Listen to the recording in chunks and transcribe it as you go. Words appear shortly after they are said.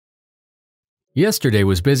Yesterday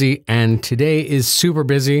was busy and today is super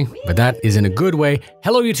busy, but that is in a good way.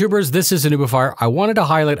 Hello YouTubers, this is a noobifier. I wanted to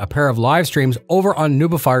highlight a pair of live streams over on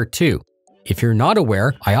noobifier 2. If you're not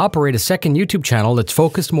aware, I operate a second YouTube channel that's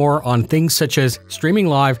focused more on things such as streaming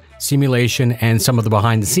live, simulation, and some of the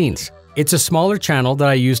behind the scenes. It's a smaller channel that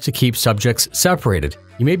I use to keep subjects separated.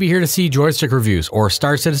 You may be here to see joystick reviews or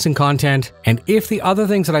starcitizen content, and if the other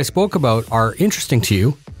things that I spoke about are interesting to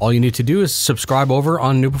you, all you need to do is subscribe over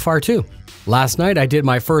on noobifier 2. Last night I did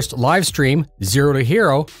my first live stream, 0 to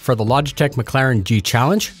Hero, for the Logitech McLaren G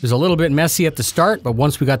Challenge. It was a little bit messy at the start, but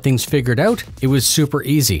once we got things figured out, it was super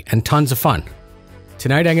easy and tons of fun.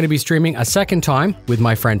 Tonight I'm going to be streaming a second time with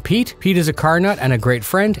my friend Pete. Pete is a car nut and a great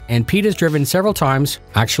friend, and Pete has driven several times,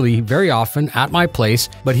 actually very often, at my place,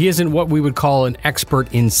 but he isn't what we would call an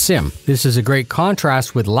expert in sim. This is a great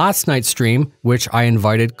contrast with last night's stream, which I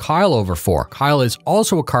invited Kyle over for. Kyle is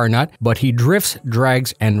also a car nut, but he drifts,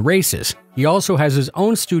 drags, and races. He also has his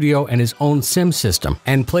own studio and his own sim system,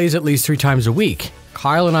 and plays at least 3 times a week.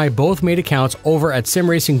 Kyle and I both made accounts over at Sim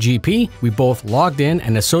Racing GP. We both logged in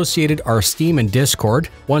and associated our Steam and Discord.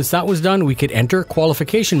 Once that was done, we could enter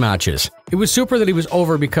qualification matches. It was super that he was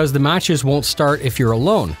over because the matches won't start if you're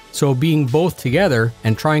alone, so being both together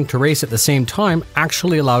and trying to race at the same time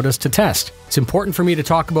actually allowed us to test. It's important for me to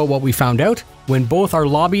talk about what we found out. When both are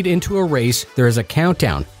lobbied into a race, there is a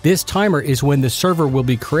countdown. This timer is when the server will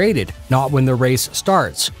be created, not when the race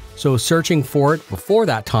starts, so searching for it before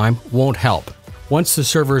that time won't help. Once the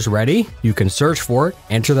server is ready, you can search for it,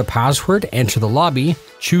 enter the password, enter the lobby,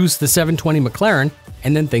 choose the 720 McLaren,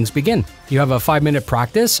 and then things begin. You have a 5-minute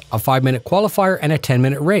practice, a 5-minute qualifier, and a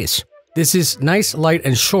 10-minute race. This is nice, light,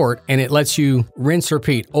 and short, and it lets you rinse,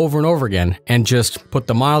 repeat over and over again and just put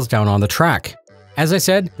the miles down on the track. As I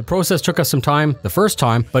said, the process took us some time the first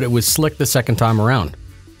time, but it was slick the second time around.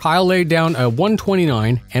 Kyle laid down a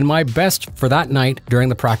 129, and my best for that night during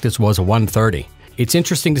the practice was a 130. It's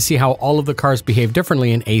interesting to see how all of the cars behave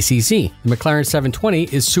differently in ACC. The McLaren 720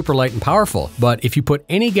 is super light and powerful, but if you put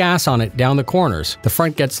any gas on it down the corners, the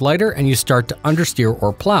front gets lighter and you start to understeer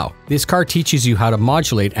or plow. This car teaches you how to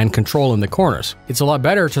modulate and control in the corners. It's a lot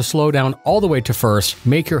better to slow down all the way to first,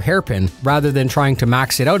 make your hairpin, rather than trying to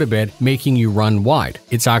max it out a bit, making you run wide.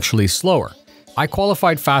 It's actually slower. I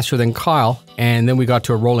qualified faster than Kyle, and then we got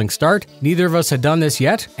to a rolling start. Neither of us had done this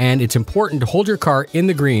yet, and it's important to hold your car in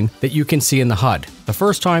the green that you can see in the HUD. The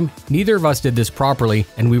first time, neither of us did this properly,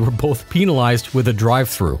 and we were both penalized with a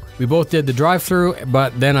drive-through. We both did the drive-through,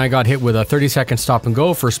 but then I got hit with a 30-second stop and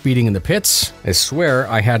go for speeding in the pits. I swear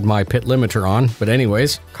I had my pit limiter on, but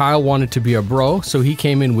anyways, Kyle wanted to be a bro, so he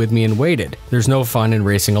came in with me and waited. There's no fun in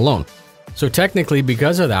racing alone. So technically,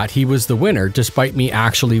 because of that, he was the winner, despite me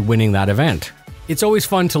actually winning that event. It's always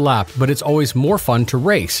fun to lap, but it's always more fun to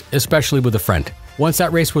race, especially with a friend. Once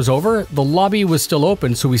that race was over, the lobby was still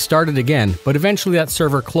open, so we started again, but eventually that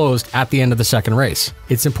server closed at the end of the second race.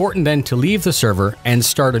 It's important then to leave the server and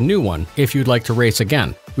start a new one if you'd like to race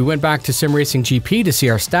again. We went back to Sim Racing GP to see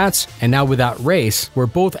our stats, and now with that race, we're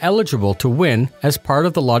both eligible to win as part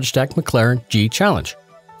of the Logitech McLaren G Challenge.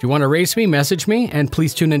 If you want to race me, message me, and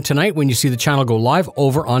please tune in tonight when you see the channel go live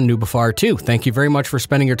over on noobifier 2. Thank you very much for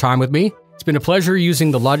spending your time with me. It's been a pleasure using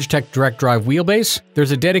the Logitech Direct Drive wheelbase. There's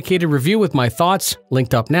a dedicated review with my thoughts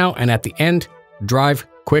linked up now, and at the end, drive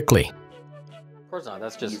quickly. Of course not,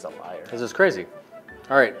 that's just... He's a liar. This is crazy.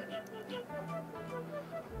 All right.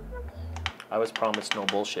 I was promised no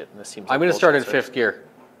bullshit, and this seems like I'm going to start in bullshit. 5th gear.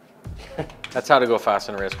 That's how to go fast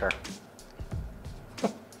in a race car.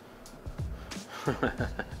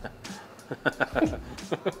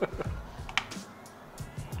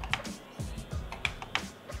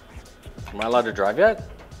 Am I allowed to drive yet?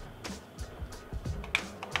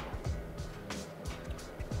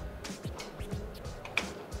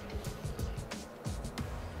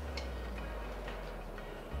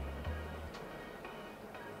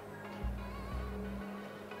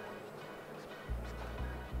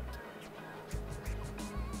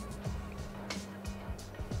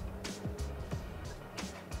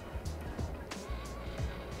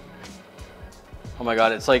 Oh my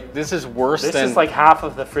god, it's like, this is worse than... This is like half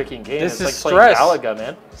of the freaking game. This it's is like stress. playing Galaga,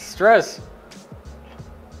 man. Stress.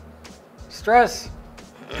 Stress.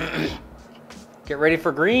 Get ready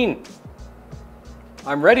for green.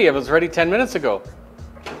 I'm ready. I was ready 10 minutes ago.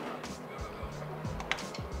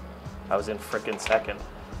 I was in freaking second.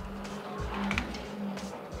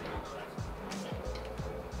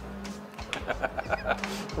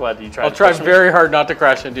 What, do you try? I'll try very hard not to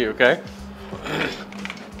crash into you, okay?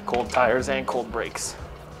 Cold tires and cold brakes.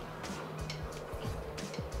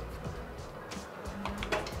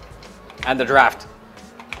 And the draft.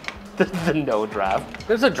 The no draft.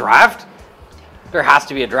 There's a draft? There has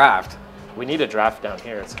to be a draft. We need a draft down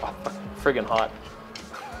here. It's friggin' hot.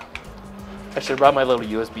 I should have brought my little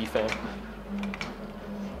USB fan.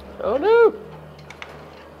 Oh no!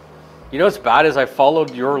 You know what's bad is I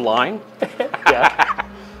followed your line. Yeah.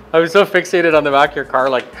 I was so fixated on the back of your car,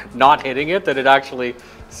 like not hitting it, that it actually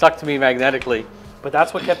sucked me magnetically. But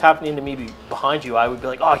that's what kept happening to me behind you. I would be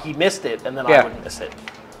like, oh, he missed it, and then I would miss it.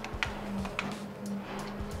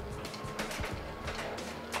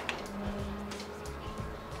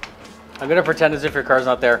 I'm gonna pretend as if your car's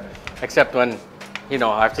not there, except when, you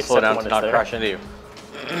know, I have to slow down to not crash into you.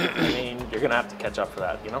 I mean, you're gonna have to catch up for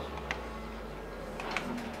that, you know?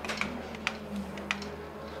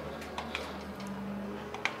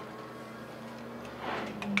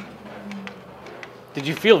 Did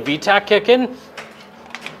you feel VTAC kick in?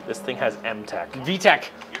 This thing has MTech. VTAC.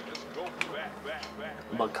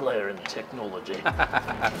 McLaren technology.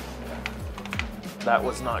 That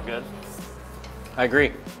was not good. I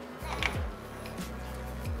agree.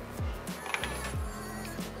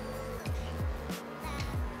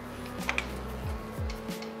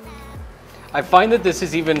 I find that this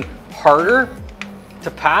is even harder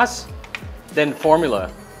to pass than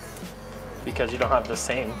Formula. Because you don't have the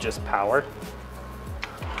same just power.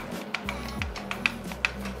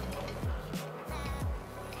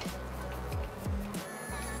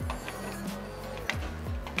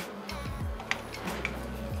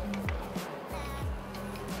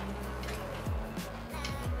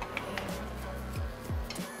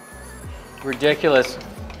 Ridiculous.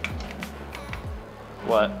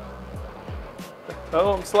 What?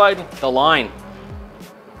 Oh, I'm sliding. The line.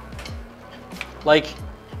 Like,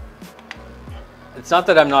 it's not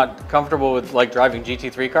that I'm not comfortable with like driving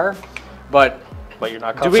GT3 car, but you're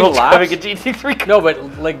not doing comfortable laps, driving a GT3 car. No,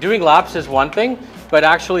 but like doing laps is one thing, but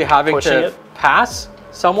actually having Pushing to it. pass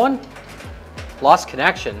someone, lost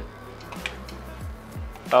connection.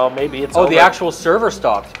 Oh, maybe it's Oh, over. the actual server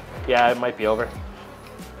stopped. Yeah, it might be over.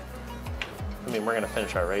 I mean, we're gonna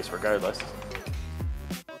finish our race regardless.